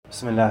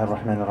بسم الله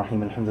الرحمن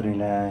الرحيم الحمد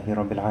لله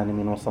رب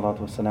العالمين والصلاة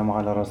والسلام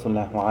على رسول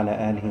الله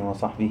وعلى آله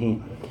وصحبه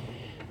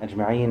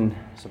أجمعين.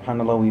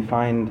 SubhanAllah, we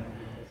find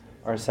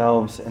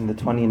ourselves in the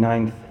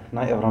 29th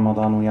night of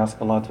Ramadan. We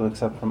ask Allah to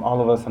accept from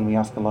all of us, and we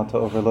ask Allah to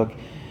overlook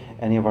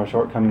any of our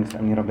shortcomings.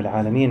 Ameen Rabbil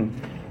Alameen.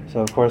 So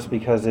of course,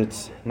 because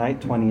it's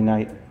night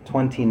 29,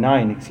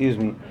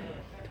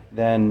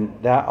 then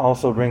that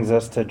also brings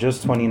us to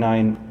just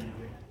 29,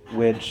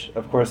 which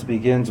of course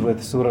begins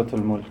with Surah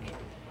Al-Mulk.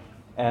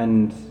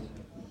 And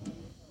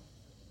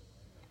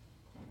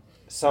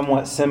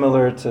somewhat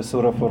similar to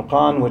Surah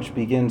Furqan, which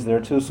begins, there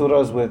are two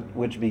surahs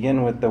which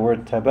begin with the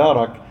word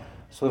Tabarak,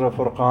 Surah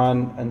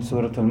Furqan and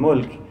Surah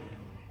Al-Mulk.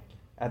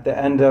 At the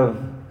end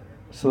of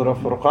Surah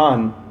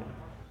Furqan,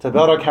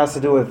 Tabarak has to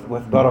do with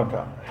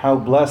barakah, how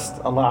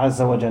blessed Allah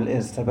Azza wa Jal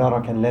is,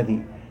 Tabarak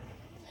al-Ladhi.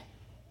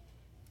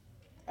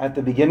 At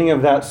the beginning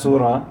of that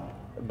surah,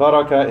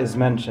 barakah is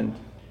mentioned.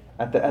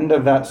 At the end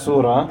of that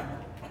surah,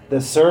 the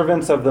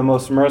servants of the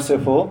Most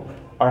Merciful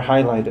are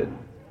highlighted.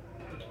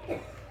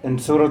 In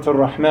Surah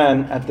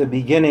Al-Rahman, at the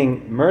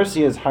beginning,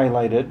 mercy is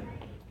highlighted.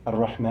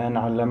 Ar-Rahman,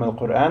 Allama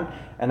al-Quran.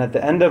 And at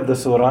the end of the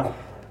surah,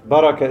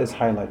 barakah is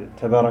highlighted.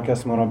 Tabaraka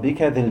ismu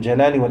rabbika dhil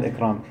jalali wal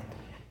ikram.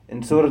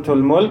 In Surah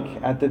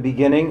Al-Mulk, at the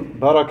beginning,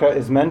 barakah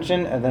is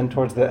mentioned, and then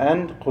towards the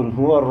end, قُلْ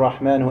هُوَ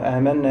الرَّحْمَنُ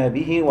آمَنَّا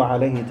بِهِ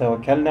وَعَلَيْهِ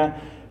تَوَكَّلْنَا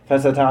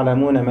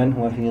فَسَتَعْلَمُونَ مَنْ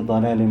هُوَ فِي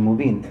ضَلَالٍ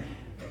مُبِينٍ.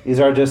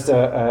 These are just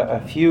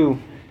a few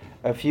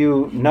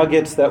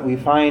nuggets that we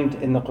find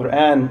in the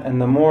Quran, and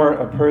the more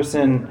a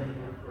person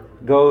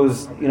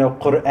goes,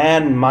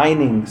 Quran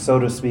mining, so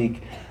to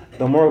speak,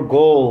 the more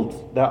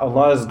gold that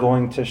Allah is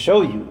going to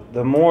show you,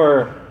 the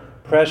more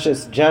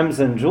precious gems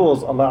and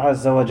jewels Allah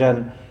Azza wa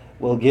Jal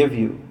will give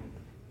you.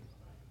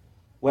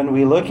 When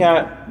we look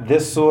at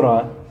this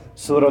surah,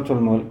 Surah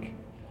Al-Mulk,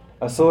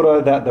 a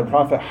surah that the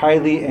Prophet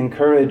highly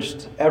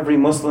encouraged every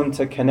Muslim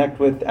to connect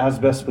with as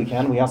best we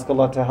can. We ask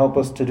Allah to help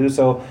us to do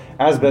so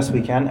as best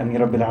we can, Ameen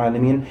Rabbil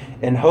Alameen,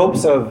 in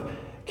hopes of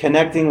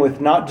connecting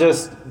with not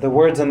just the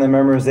words and the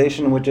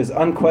memorization, which is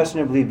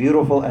unquestionably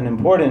beautiful and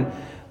important,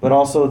 but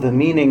also the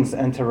meanings,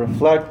 and to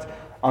reflect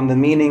on the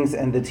meanings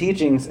and the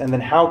teachings, and then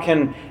how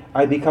can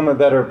I become a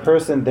better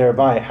person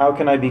thereby? How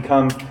can I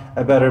become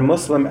a better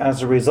Muslim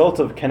as a result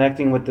of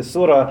connecting with the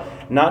surah,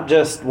 not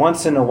just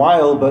once in a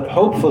while, but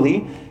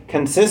hopefully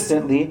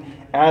consistently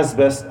as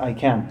best I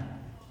can.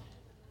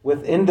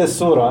 Within the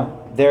surah,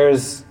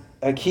 there's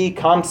a key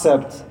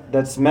concept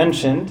that's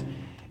mentioned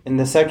in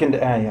the second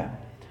ayah.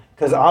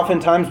 Because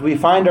oftentimes we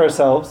find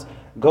ourselves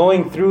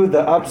going through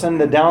the ups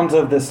and the downs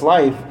of this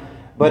life,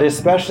 but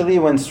especially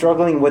when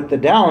struggling with the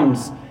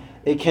downs,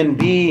 it can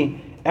be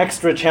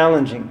extra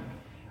challenging.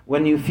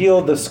 When you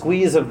feel the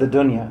squeeze of the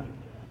dunya,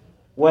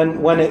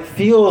 when it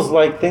feels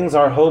like things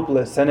are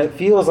hopeless, and it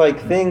feels like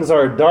things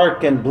are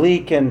dark and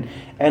bleak, and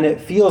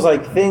it feels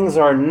like things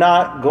are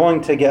not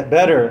going to get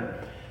better,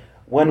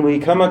 when we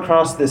come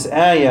across this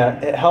ayah,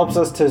 it helps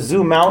us to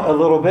zoom out a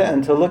little bit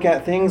and to look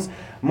at things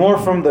more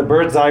from the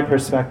bird's eye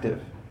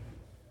perspective.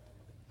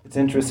 It's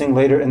interesting,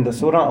 later in the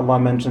surah, Allah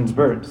mentions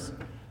birds.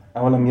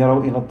 أَوَلَمْ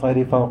يَرَوْا إِلَى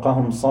الطَّيْرِ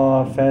فَوْقَهُمْ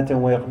صَافَّاتٍ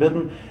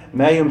وَيَقْبِضْنَ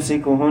مَا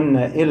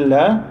يُمْسِكُهُنَّ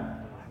إِلَّا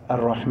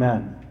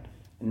الرَّحْمَنُ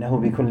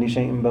إِنَّهُ بِكُلِّ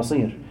شَيْءٍ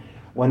بَصِيرٌ.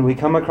 When we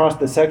come across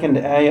the second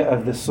ayah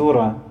of the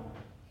surah,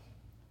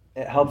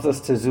 it helps us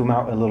to zoom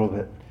out a little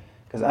bit.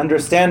 Because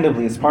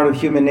understandably, it's part of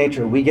human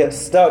nature. We get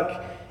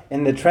stuck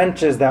in the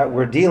trenches that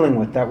we're dealing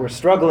with, that we're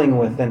struggling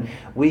with, and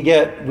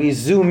we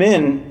zoom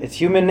in, it's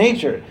human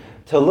nature,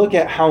 to look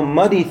at how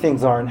muddy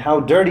things are, and how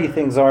dirty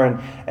things are,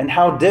 and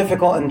how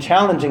difficult and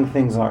challenging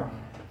things are.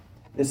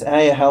 This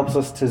ayah helps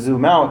us to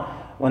zoom out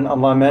when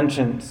Allah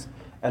mentions,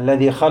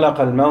 الَّذِي خَلَقَ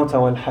الْمَوْتَ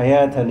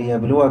وَالْحَيَاةَ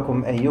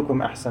لِيَبْلُوَكُمْ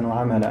أَيُّكُمْ أَحْسَنُ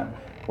عَمَلًا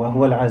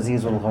وَهُوَ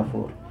الْعَزِيزُ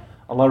الْغَفُورُ.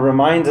 Allah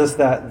reminds us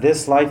that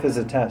this life is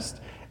a test.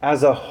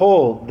 As a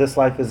whole, this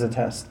life is a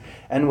test.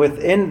 And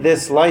within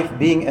this life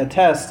being a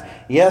test,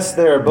 yes,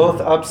 there are both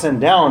ups and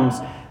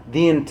downs.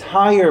 The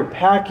entire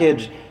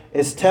package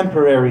is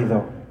temporary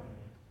though.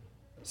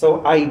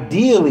 So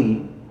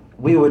ideally,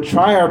 we would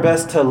try our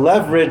best to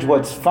leverage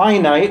what's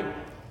finite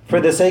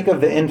for the sake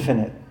of the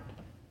infinite.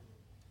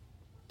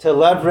 To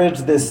leverage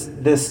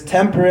this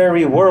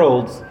temporary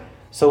world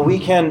so we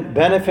can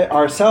benefit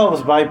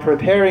ourselves by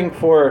preparing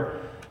for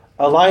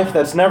a life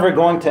that's never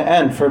going to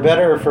end, for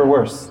better or for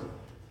worse.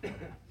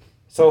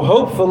 So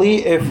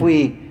hopefully, if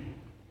we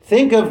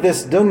think of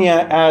this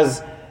dunya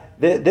as,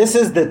 this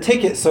is the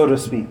ticket, so to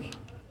speak.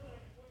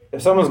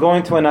 If someone's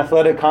going to an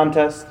athletic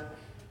contest,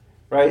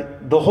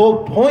 right, the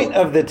whole point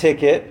of the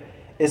ticket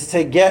is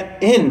to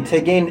get in,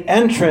 to gain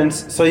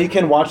entrance so you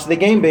can watch the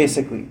game,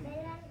 basically.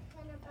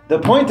 The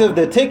point of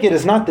the ticket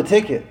is not the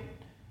ticket.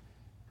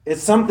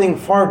 It's something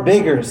far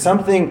bigger,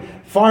 something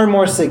far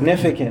more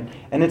significant,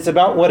 and it's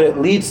about what it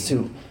leads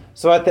to.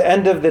 So at the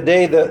end of the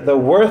day, the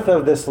worth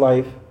of this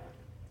life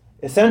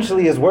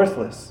essentially is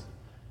worthless.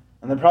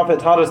 And the Prophet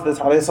taught us this,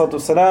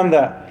 ﷺ,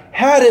 that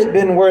had it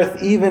been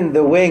worth even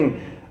the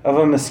wing of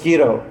a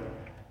mosquito,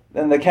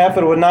 then the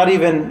kafir would not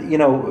even,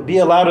 be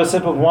allowed a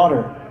sip of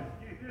water.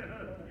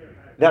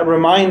 that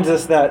reminds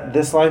us that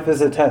this life is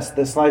a test.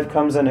 This life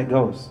comes and it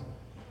goes.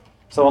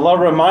 So Allah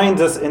reminds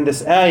us in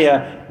this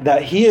ayah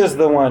that He is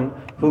the one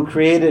who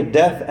created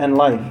death and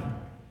life.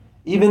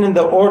 Even in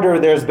the order,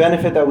 there's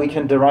benefit that we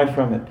can derive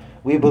from it.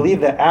 We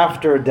believe that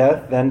after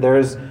death, then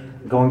there's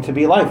going to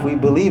be life. We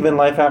believe in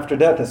life after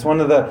death. It's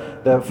one of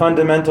the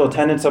fundamental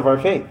tenets of our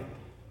faith.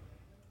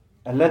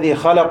 الَّذِي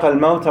خَلَقَ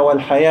الْمَوْتَ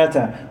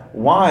وَالْحَيَاةَ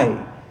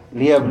Why?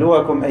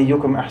 لِيَبْلُوَكُمْ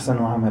أَيُّكُمْ أَحْسَنُ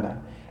عَمَلًا.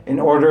 In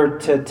order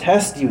to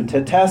test you,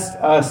 to test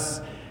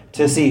us,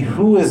 to see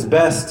who is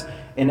best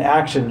in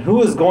action,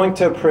 who is going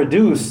to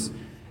produce,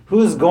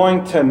 who is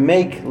going to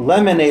make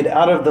lemonade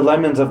out of the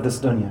lemons of this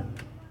dunya.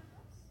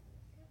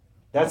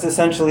 That's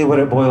essentially what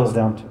it boils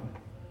down to.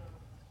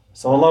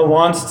 So Allah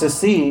wants to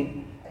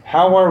see,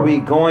 how are we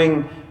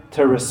going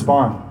to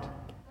respond?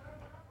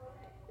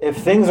 If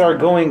things are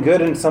going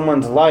good in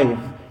someone's life,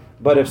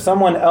 but if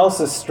someone else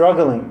is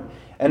struggling,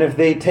 and if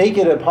they take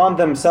it upon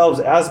themselves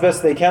as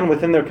best they can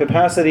within their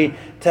capacity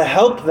to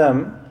help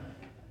them,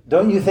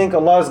 don't you think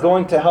Allah is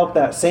going to help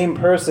that same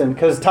person?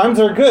 Because times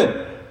are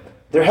good.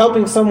 They're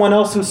helping someone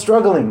else who's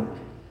struggling.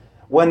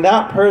 When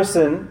that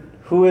person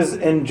who is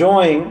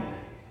enjoying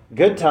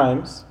good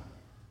times,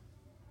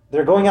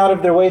 they're going out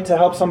of their way to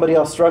help somebody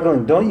else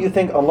struggling. Don't you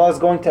think Allah is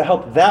going to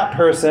help that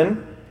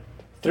person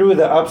through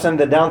the ups and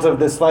the downs of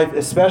this life,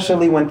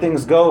 especially when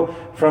things go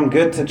from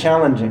good to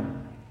challenging?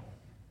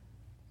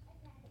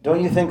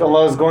 Don't you think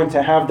Allah is going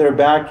to have their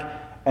back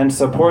and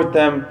support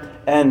them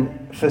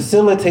and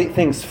facilitate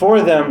things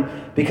for them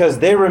because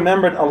they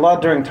remembered Allah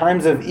during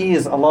times of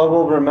ease? Allah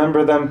will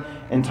remember them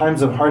in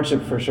times of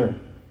hardship for sure.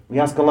 We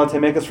ask Allah to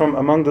make us from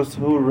among those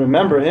who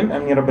remember Him.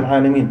 Ameen Rabbil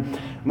Alameen.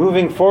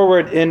 Moving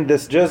forward in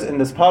this juz, in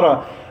this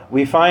para,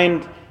 we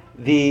find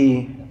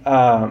the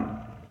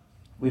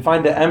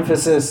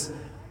emphasis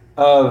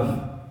of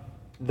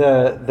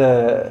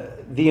the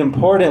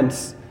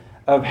importance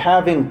of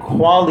having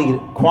quality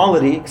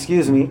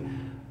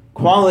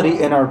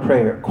in our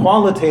prayer,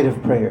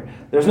 qualitative prayer.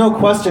 There's no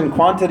question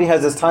quantity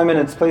has its time and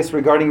its place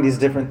regarding these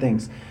different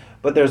things,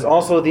 but there's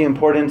also the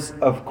importance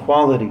of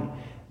quality,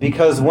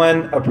 because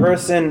when a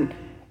person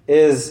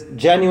is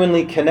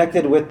genuinely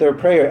connected with their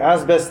prayer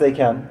as best they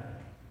can,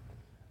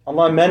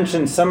 Allah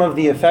mentions some of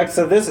the effects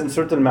of this in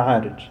Surah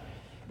Al-Ma'arij.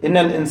 إِنَّ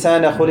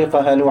الْإِنسَانَ خُلِقَ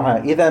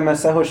هَلُوعًا إِذَا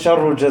مَسَّهُ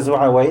الشَّرُّ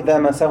جَزُوعًا وَإِذَا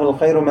مَسَّهُ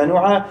الْخَيْرُ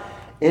مَنُوعًا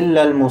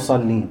إِلَّا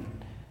الْمُصَلِّينَ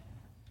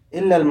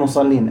إِلَّا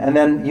الْمُصَلِّينَ. And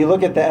then you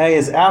look at the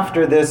ayahs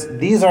after this,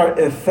 these are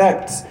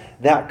effects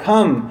that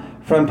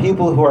come from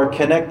people who are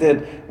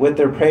connected with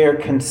their prayer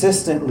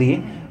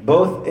consistently,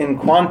 both in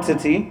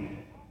quantity,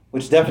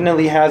 which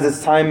definitely has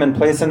its time and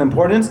place and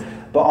importance,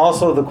 but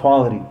also the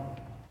quality.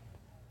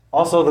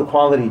 Also the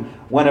quality.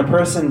 When a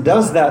person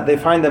does that, they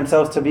find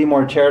themselves to be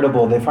more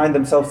charitable, they find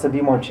themselves to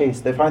be more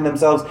chaste, they find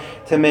themselves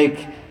to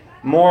make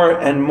more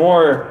and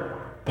more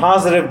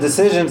positive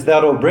decisions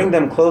that will bring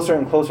them closer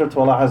and closer to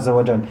Allah Azza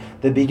wa Jal.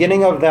 The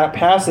beginning of that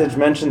passage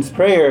mentions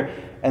prayer,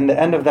 and the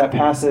end of that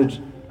passage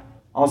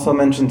also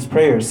mentions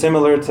prayer,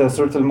 similar to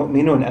Surah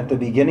Al-Mu'minun. At the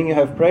beginning you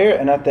have prayer,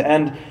 and at the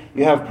end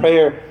you have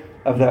prayer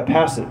of that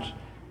passage.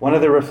 One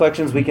of the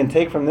reflections we can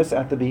take from this: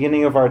 at the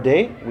beginning of our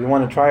day, we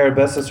want to try our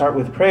best to start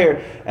with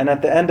prayer, and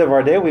at the end of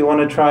our day, we want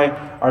to try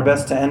our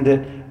best to end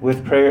it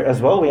with prayer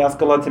as well. We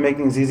ask Allah to make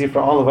things easy for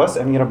all of us.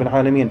 Ameen Rabbil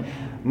Alameen.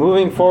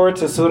 Moving forward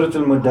to Surah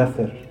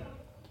Al-Muddathir.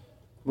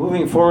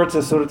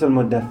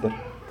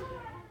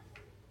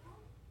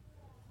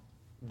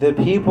 The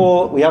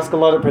people, we ask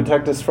Allah to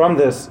protect us from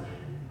this.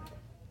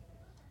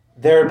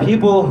 There are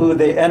people who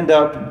they end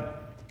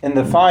up in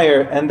the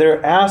fire, and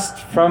they're asked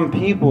from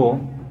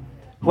people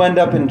who end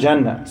up in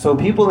Jannah. So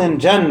people in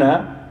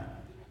Jannah,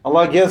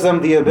 Allah gives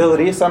them the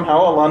ability, somehow,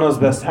 Allah knows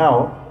best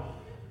how,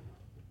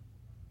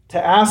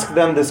 to ask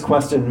them this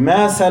question: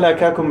 مَا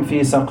سَلَكَكُمْ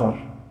فِي سَقَرٍ?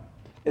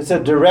 It's a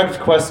direct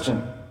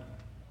question.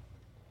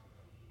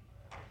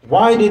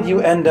 Why did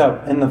you end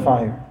up in the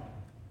fire?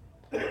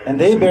 And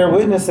they bear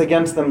witness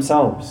against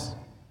themselves,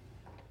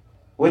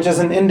 which is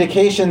an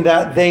indication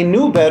that they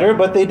knew better,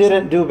 but they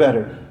didn't do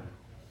better.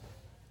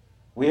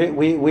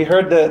 We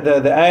heard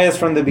the ayahs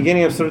from the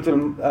beginning of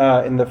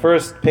Surah in the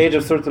first page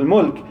of Surah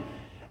Al-Mulk,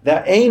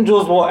 that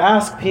angels will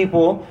ask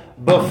people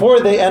before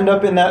they end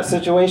up in that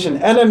situation,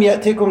 أَلَمْ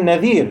يَأْتِكُمْ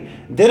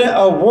نَذِيرٌ? Didn't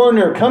a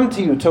warner come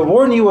to you to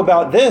warn you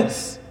about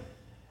this?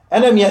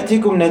 أَلَمْ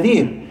يَأْتِكُمْ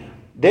نَذِيرٌ.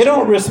 They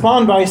don't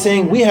respond by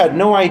saying, we had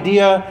no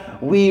idea,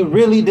 we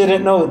really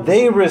didn't know.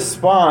 They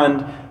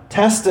respond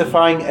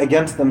testifying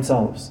against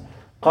themselves.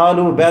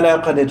 قَالُوا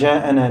بَلَا قَدْ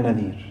جَاءَنَا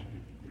نَذِيرٌ.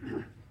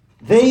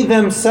 They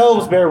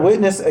themselves bear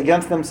witness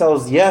against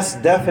themselves. Yes,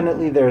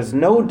 definitely, there is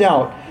no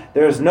doubt,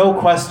 there is no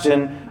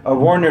question, a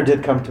warner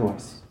did come to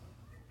us.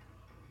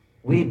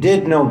 We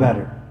did know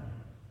better.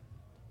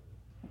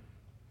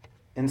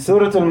 In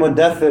Surah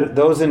Al-Muddathir,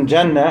 those in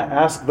Jannah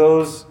ask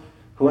those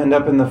who end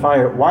up in the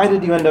fire, why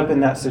did you end up in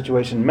that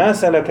situation? مَا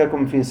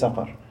سَلَكَكُمْ فِي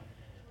سَقَرٍ.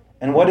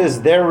 And what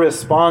is their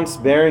response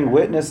bearing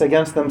witness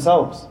against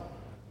themselves?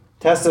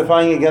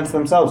 testifying against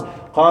themselves.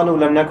 قالوا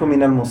لم نكن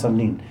من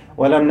المصلين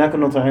ولم نكن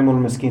نطعم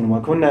المسكين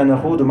وكنا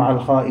نخوض مع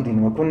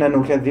الخائضين وكنا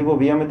نكذب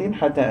بيوم الدين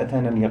حتى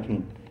أتانا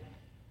اليقين.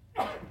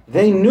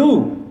 They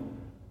knew,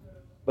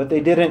 but they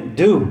didn't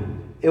do.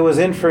 It was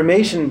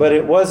information, but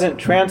it wasn't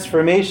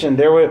transformation.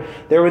 There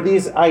were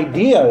these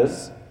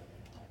ideas.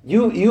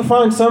 You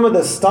find some of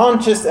the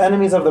staunchest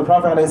enemies of the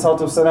Prophet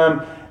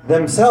ﷺ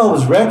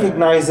themselves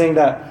recognizing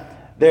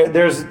that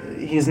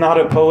he's not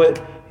a poet,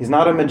 he's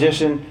not a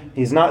magician,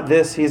 he's not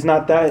this, he's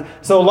not that.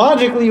 So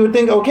logically you would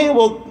think, okay,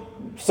 well,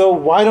 so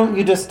why don't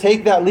you just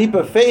take that leap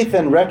of faith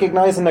and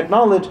recognize and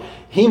acknowledge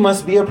he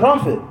must be a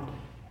prophet?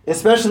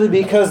 Especially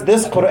because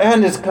this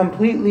Quran is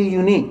completely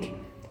unique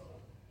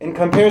in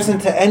comparison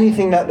to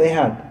anything that they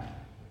had.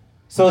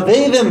 So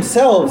they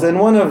themselves, in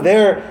one of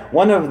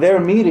their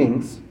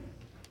meetings,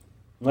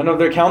 one of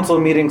their council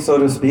meetings, so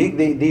to speak,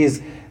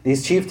 these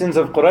chieftains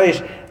of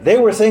Quraysh, they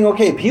were saying,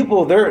 okay,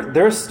 people,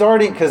 they're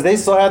starting, because they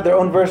still had their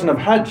own version of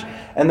Hajj,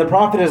 and the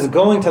Prophet is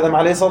going to them,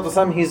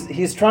 ﷺ,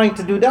 he's trying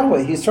to do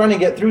da'wah, he's trying to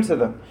get through to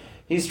them,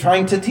 he's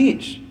trying to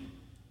teach.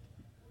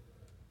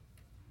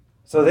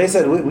 So they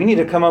said, we need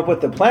to come up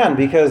with a plan,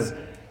 because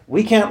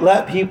we can't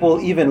let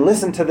people even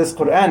listen to this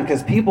Quran,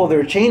 because people,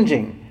 they're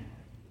changing,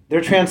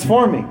 they're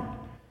transforming.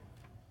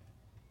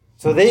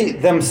 So they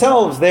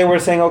themselves, they were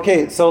saying,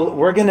 okay, so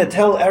we're going to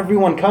tell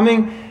everyone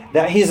coming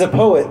that he's a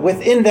poet.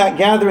 Within that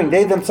gathering,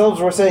 they themselves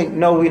were saying,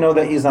 no, we know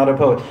that he's not a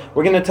poet.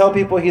 We're going to tell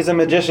people he's a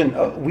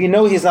magician. We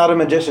know he's not a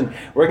magician.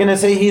 We're going to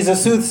say he's a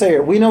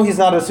soothsayer. We know he's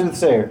not a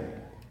soothsayer.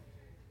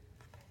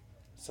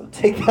 So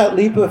take that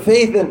leap of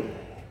faith and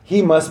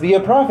he must be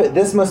a prophet.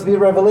 This must be a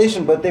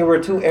revelation. But they were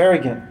too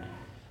arrogant.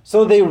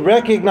 So they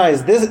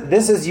recognized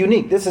this is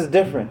unique. This is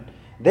different.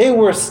 They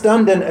were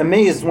stunned and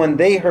amazed when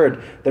they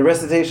heard the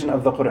recitation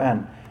of the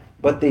Quran.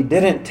 But they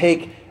didn't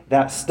take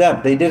that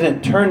step. They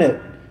didn't turn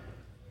it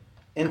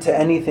into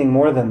anything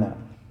more than that.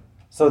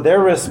 So their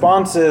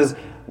response is,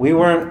 we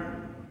weren't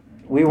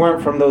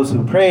from those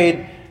who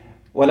prayed.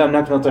 وَلَمْ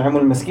نَكْنُ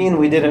طَعِمُ الْمِسْكِينَ.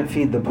 We didn't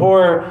feed the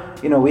poor.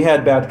 We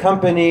had bad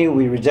company.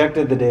 We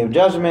rejected the day of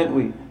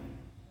judgment.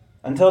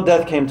 Until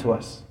death came to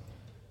us.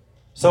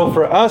 So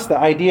for us, the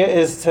idea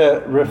is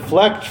to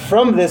reflect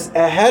from this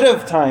ahead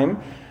of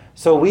time,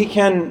 so we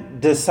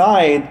can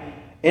decide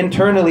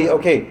internally,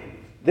 okay,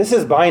 this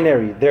is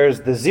binary.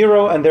 There's the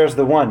 0 and there's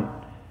the 1.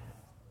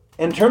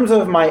 In terms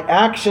of my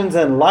actions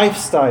and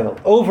lifestyle,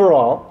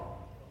 overall,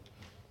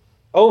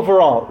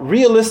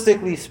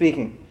 realistically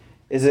speaking,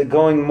 is it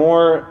going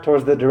more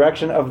towards the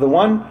direction of the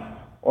 1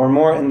 or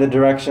more in the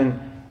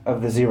direction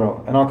of the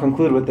 0? And I'll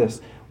conclude with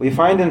this. We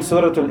find in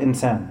Surah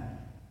Al-Insan,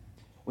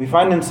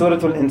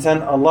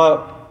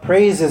 Allah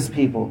praises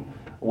people.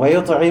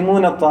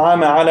 وَيُطْعِمُونَ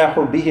الطَّعَامَ عَلَى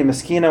حُبِّهِ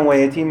مِسْكِينًا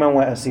وَيَتِيمًا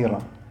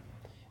وَأَسِيرًا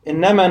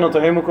إِنَّمَا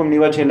نُطْعِمُكُمْ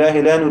لِوَجْهِ اللَّهِ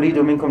لَا نُرِيدُ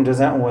مِنكُمْ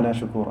جَزَاءً وَلَا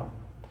شُكُورًا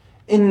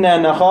إِنَّا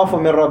نَخَافُ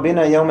مِنْ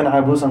رَبِّنَا يَوْمًا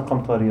عَبُوسًا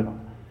قَمْطَرِيرًا.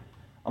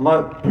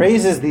 Allah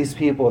praises these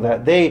people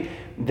that they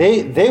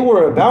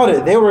were about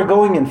it. They were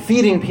going and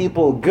feeding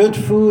people good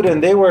food,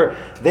 and they were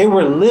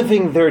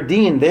living their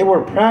deen. They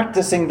were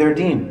practicing their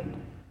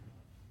deen.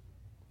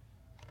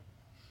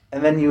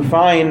 And then you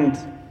find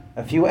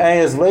a few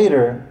ayahs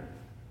later.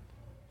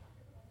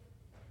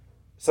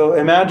 So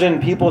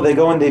imagine people, they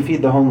go and they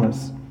feed the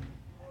homeless.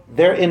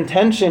 Their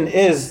intention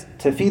is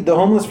to feed the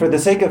homeless for the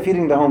sake of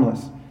feeding the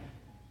homeless.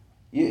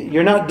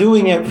 You're not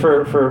doing it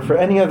for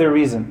any other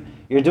reason.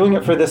 You're doing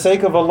it for the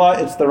sake of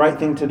Allah. It's the right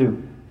thing to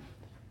do.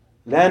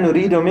 لَا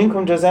نُرِيدُ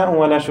مِنكُمْ جَزَاءً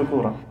وَلَا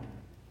شُكُورًا.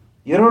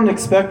 You don't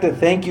expect a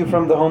thank you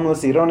from the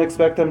homeless. You don't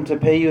expect them to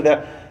pay you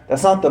that.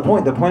 That's not the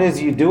point. The point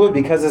is you do it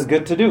because it's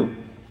good to do.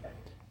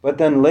 But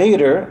then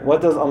later,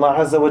 what does Allah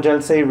Azza wa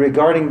Jal say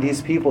regarding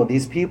these people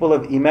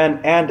of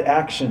Iman and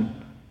action?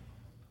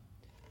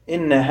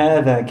 إِنَّ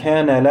هَذَا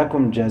كَانَ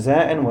لَكُمْ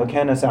جَزَاءً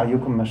وَكَانَ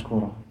سَعْيُكُمْ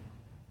مَشْكُورًا.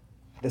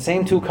 The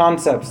same two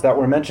concepts that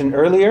were mentioned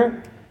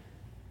earlier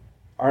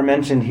are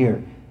mentioned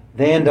here.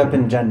 They end up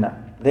in Jannah.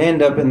 They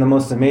end up in the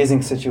most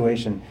amazing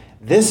situation.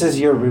 This is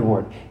your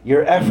reward.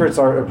 Your efforts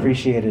are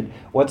appreciated.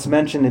 What's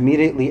mentioned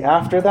immediately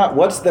after that?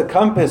 What's the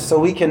compass so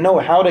we can know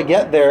how to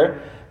get there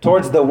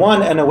towards the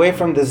 1 and away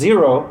from the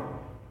 0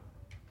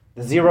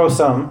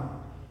 sum?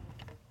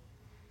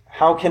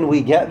 How can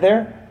we get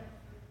there?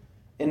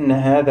 إِنَّ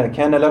هَذَا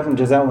كَانَ لَكُمْ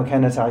جَزَاءً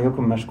وَكَانَ سَعْيُكُمْ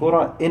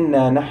مَشْكُورًا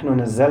إِنَّا نَحْنُ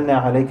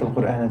نَزَّلْنَا عَلَيْكَ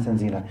الْقُرْآنَ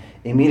تَنزِيلًا.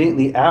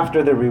 Immediately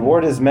after the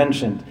reward is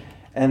mentioned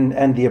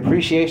and the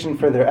appreciation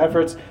for their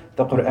efforts,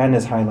 the Quran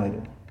is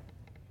highlighted.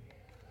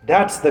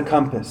 That's the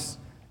compass.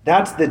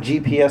 That's the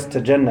GPS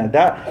to Jannah.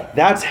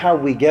 That's how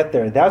we get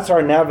there. That's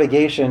our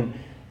navigation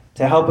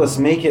to help us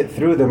make it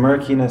through the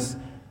murkiness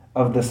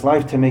of this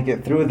life, to make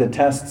it through the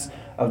tests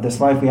of this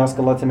life. We ask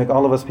Allah to make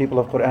all of us people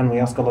of Quran. We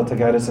ask Allah to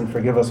guide us and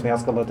forgive us. We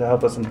ask Allah to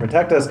help us and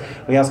protect us.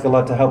 We ask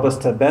Allah to help us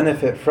to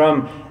benefit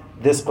from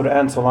this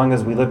Quran so long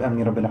as we live.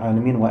 Ameen Rabbil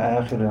Alameen wa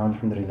akhiru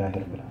alhamdulillahi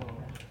rabbil alamin.